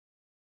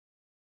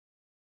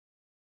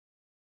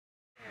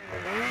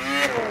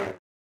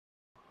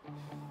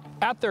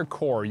At their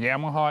core,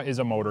 Yamaha is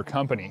a motor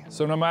company,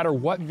 so no matter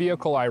what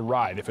vehicle I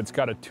ride, if it's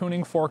got a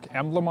tuning fork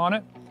emblem on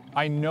it,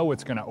 I know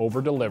it's going to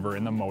over-deliver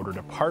in the motor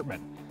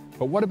department.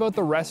 But what about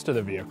the rest of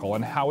the vehicle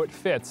and how it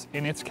fits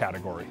in its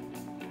category?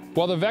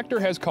 While the Vector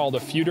has called a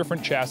few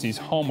different chassis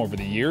home over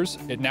the years,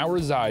 it now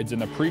resides in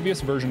the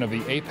previous version of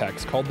the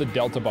Apex called the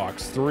Delta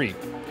Box 3,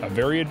 a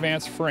very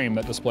advanced frame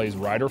that displays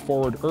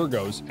rider-forward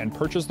ergos and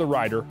perches the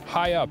rider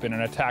high up in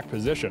an attack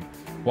position,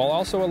 while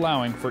also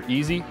allowing for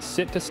easy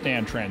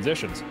sit-to-stand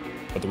transitions.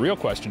 But the real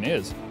question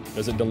is,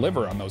 does it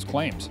deliver on those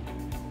claims?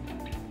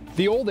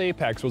 The old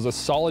Apex was a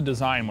solid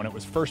design when it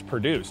was first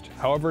produced.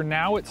 However,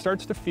 now it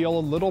starts to feel a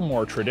little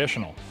more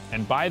traditional.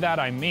 And by that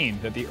I mean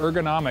that the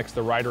ergonomics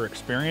the rider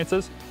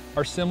experiences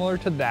are similar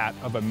to that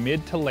of a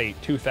mid to late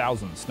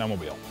 2000s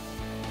snowmobile.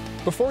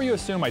 Before you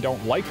assume I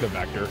don't like the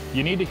Vector,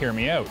 you need to hear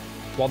me out.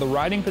 While the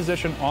riding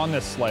position on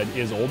this sled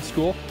is old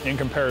school in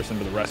comparison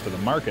to the rest of the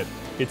market,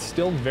 it's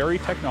still very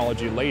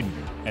technology laden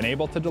and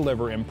able to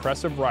deliver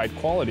impressive ride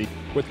quality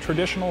with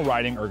traditional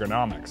riding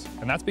ergonomics.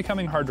 And that's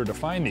becoming harder to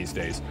find these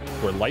days,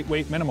 where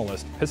lightweight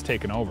minimalist has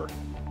taken over.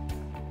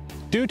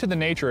 Due to the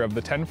nature of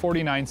the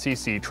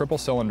 1049cc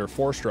triple-cylinder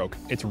four-stroke,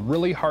 it's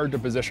really hard to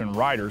position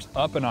riders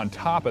up and on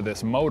top of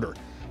this motor.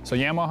 So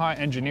Yamaha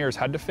engineers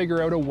had to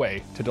figure out a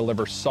way to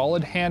deliver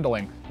solid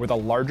handling with a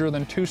larger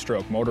than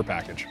two-stroke motor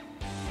package.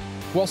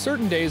 While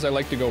certain days I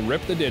like to go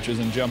rip the ditches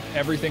and jump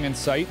everything in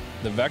sight,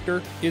 the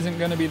Vector isn't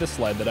going to be the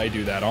sled that I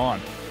do that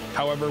on.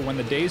 However, when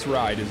the day's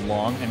ride is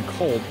long and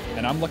cold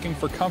and I'm looking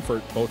for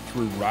comfort both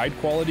through ride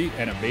quality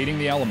and evading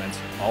the elements,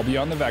 I'll be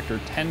on the Vector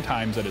 10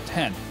 times out of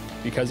 10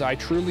 because I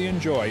truly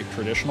enjoy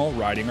traditional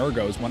riding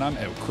ergos when I'm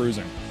out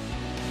cruising.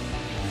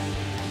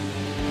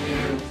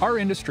 Our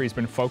industry's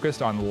been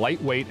focused on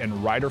lightweight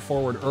and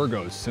rider-forward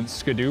ergos since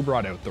Skidoo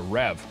brought out the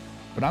Rev.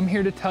 But I'm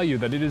here to tell you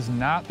that it is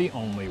not the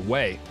only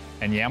way.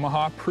 And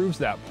Yamaha proves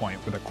that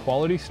point with a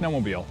quality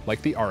snowmobile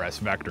like the RS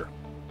Vector.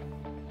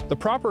 The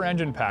proper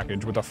engine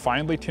package with a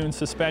finely tuned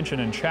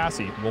suspension and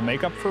chassis will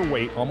make up for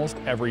weight almost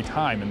every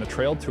time in the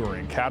trail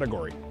touring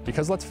category.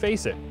 Because let's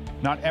face it,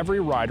 not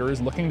every rider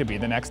is looking to be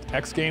the next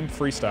X Game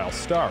freestyle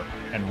star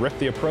and rip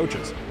the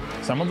approaches.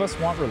 Some of us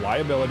want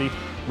reliability,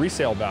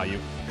 resale value,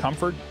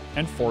 comfort,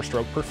 and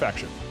four-stroke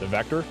perfection. The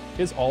Vector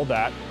is all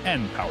that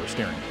and power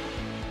steering.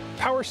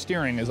 Power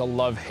steering is a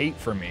love-hate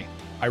for me.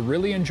 I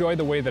really enjoy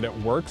the way that it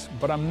works,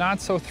 but I'm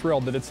not so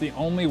thrilled that it's the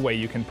only way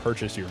you can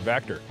purchase your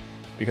Vector.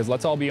 Because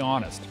let's all be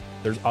honest,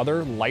 there's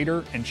other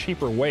lighter and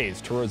cheaper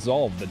ways to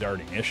resolve the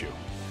darting issue.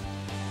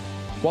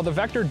 While the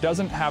Vector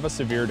doesn't have a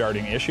severe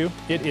darting issue,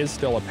 it is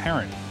still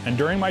apparent. And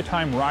during my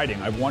time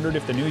riding, I've wondered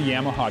if the new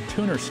Yamaha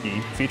tuner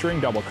ski featuring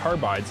double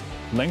carbides,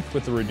 linked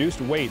with the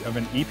reduced weight of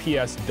an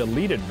EPS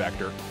deleted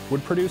Vector,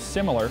 would produce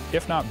similar,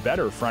 if not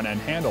better, front-end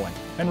handling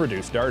and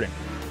reduce darting.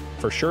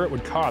 For sure it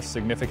would cost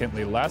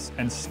significantly less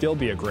and still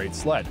be a great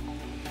sled.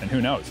 And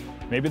who knows,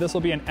 maybe this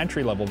will be an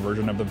entry-level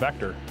version of the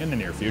Vector in the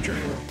near future.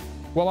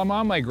 While I'm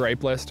on my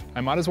gripe list,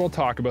 I might as well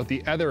talk about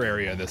the other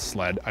area of this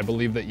sled I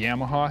believe that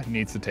Yamaha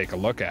needs to take a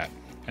look at,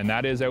 and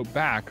that is out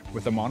back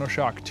with the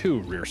Monoshock 2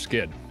 rear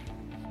skid.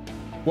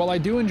 While I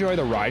do enjoy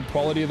the ride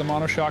quality of the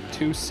Monoshock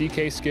 2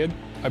 CK skid,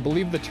 I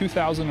believe the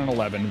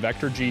 2011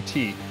 Vector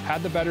GT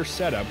had the better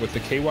setup with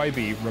the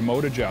KYB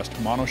Remote Adjust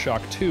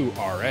Monoshock 2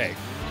 RA.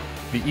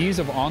 The ease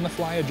of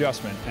on-the-fly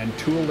adjustment and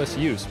tool-less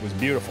use was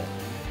beautiful.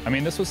 I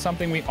mean, this was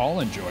something we all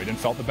enjoyed and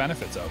felt the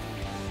benefits of.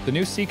 The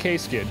new CK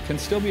skid can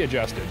still be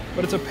adjusted,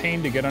 but it's a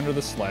pain to get under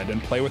the sled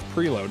and play with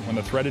preload when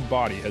the threaded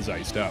body has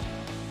iced up.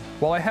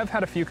 While I have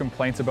had a few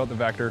complaints about the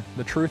Vector,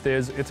 the truth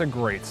is it's a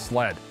great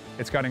sled.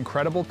 It's got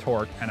incredible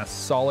torque and a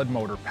solid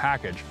motor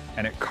package,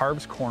 and it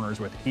carves corners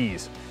with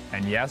ease.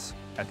 And yes,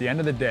 at the end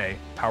of the day,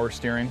 power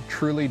steering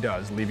truly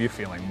does leave you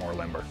feeling more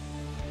limber.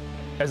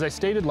 As I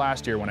stated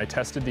last year when I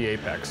tested the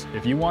Apex,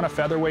 if you want a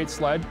featherweight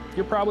sled,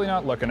 you're probably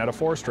not looking at a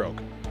four-stroke.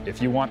 If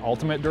you want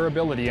ultimate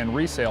durability and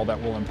resale that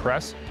will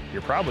impress,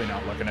 you're probably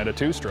not looking at a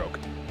two-stroke.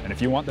 And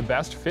if you want the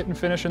best fit and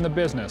finish in the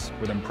business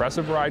with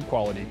impressive ride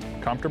quality,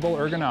 comfortable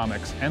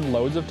ergonomics, and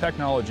loads of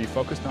technology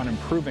focused on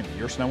improving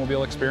your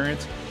snowmobile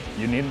experience,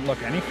 you needn't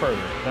look any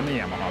further than the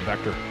Yamaha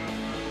Vector.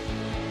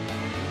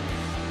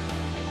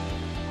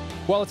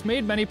 While it's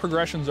made many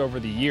progressions over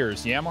the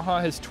years,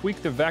 Yamaha has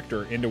tweaked the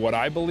Vector into what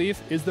I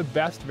believe is the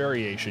best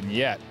variation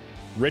yet,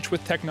 rich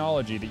with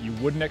technology that you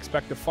wouldn't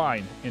expect to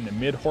find in the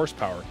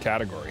mid-horsepower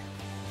category.